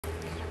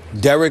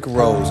Derrick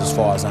Rose, as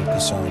far as I'm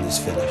concerned, is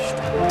finished.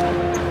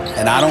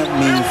 And I don't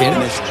mean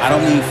finished. I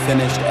don't mean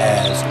finished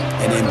as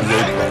an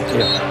NBA player.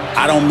 Yeah.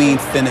 I don't mean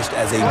finished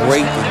as a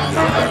great NBA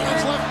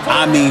player.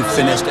 I mean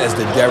finished as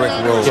the Derrick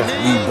Rose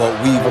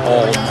we've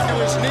all known.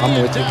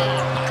 I'm with you.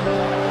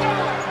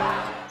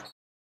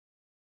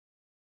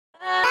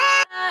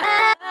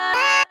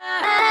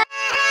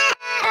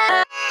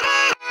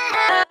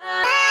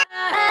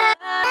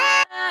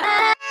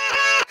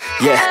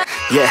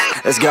 Yeah,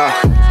 let's go.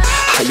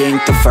 I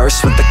ain't the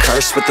first with the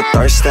curse, with the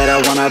thirst that I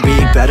wanna be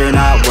better,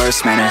 not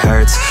worse, man it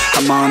hurts.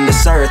 I'm on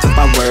this earth with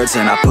my words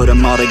and I put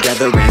them all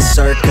together,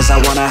 insert, cause I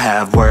wanna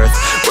have worth.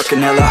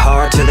 Working hella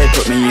hard till they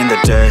put me in the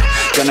dirt.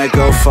 Gonna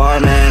go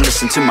far, man,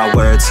 listen to my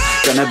words.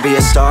 Gonna be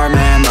a star,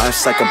 man,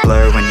 life's like a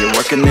blur. When you're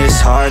working this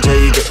hard, yeah,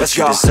 you get what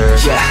you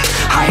deserve. Yeah,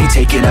 I ain't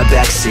taking a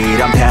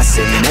backseat, I'm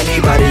passing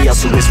anybody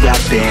else who is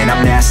rapping.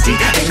 I'm nasty,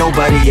 ain't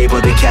nobody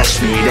able to catch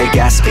me. They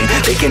gasping,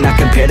 they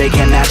cannot compare, they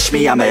can't match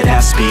me. I'm at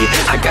half speed,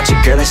 I got your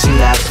girl and she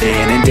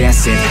laughing and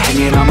dancing,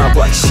 hanging on my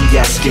butt, she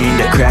asking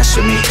to crash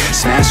with me,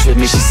 smash with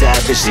me, she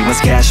savage, she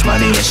wants cash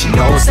money, and she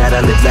knows that I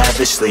live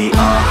lavishly.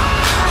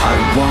 I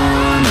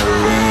wanna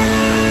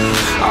live,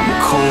 I'm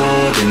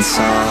cold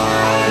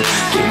inside,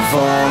 give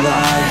all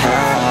I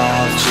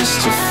have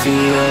just to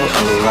feel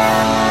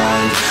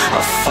alive.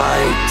 I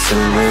fight to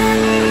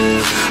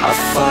live, I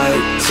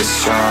fight to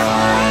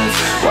strive,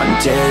 one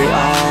day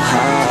I'll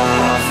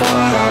have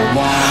what I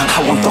want.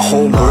 I want the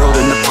whole world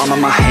in the palm of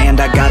my hand,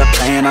 I got a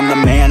plan, I'm the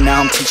man,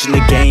 now I'm teaching the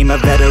game, a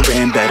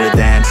veteran, better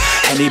than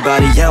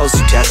anybody else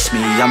who tests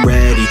me. I'm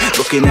ready,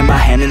 looking at my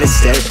hand and it's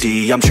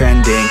steady, I'm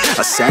trending,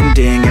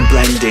 ascending and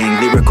blending,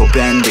 lyrical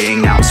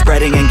bending, now I'm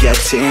spreading and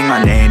getting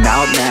my name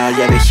out now,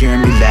 yeah they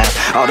hearing me laugh,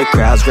 all the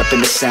crowds repping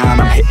the sound,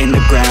 I'm hitting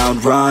the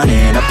ground,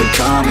 running, up and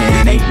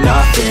coming, ain't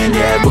nothing,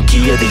 yeah,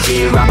 rookie of the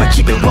year, I'ma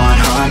keep it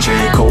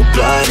 100,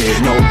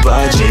 cold-blooded, no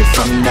budget,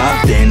 from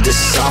nothing to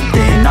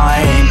something,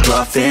 I ain't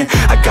bluffing,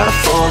 I got a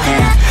full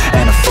hand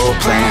and a full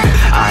plan,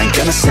 I ain't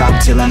gonna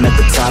stop till I'm at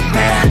the top,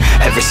 man,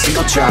 every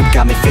single drop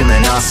got me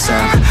feeling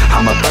awesome,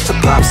 I'm about to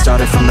pop,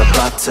 started from the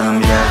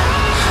bottom, yeah,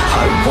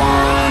 I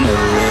wanna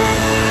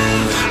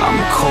live, I'm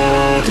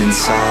cold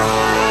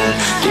inside,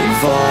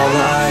 give all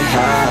I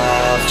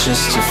have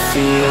just to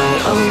feel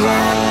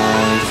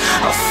alive,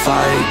 I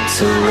fight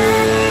to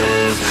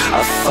live,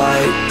 I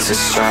fight to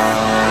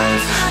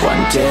strive,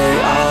 one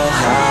day I'll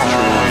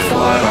have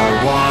what I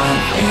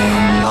want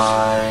in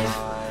life.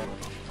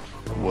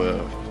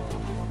 Well,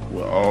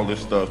 with all this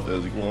stuff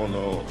that's going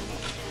on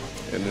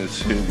in this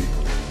city,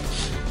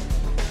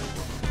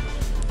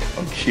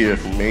 I'm here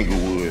from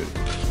Inglewood.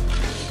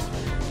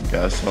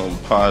 Got something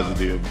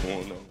positive going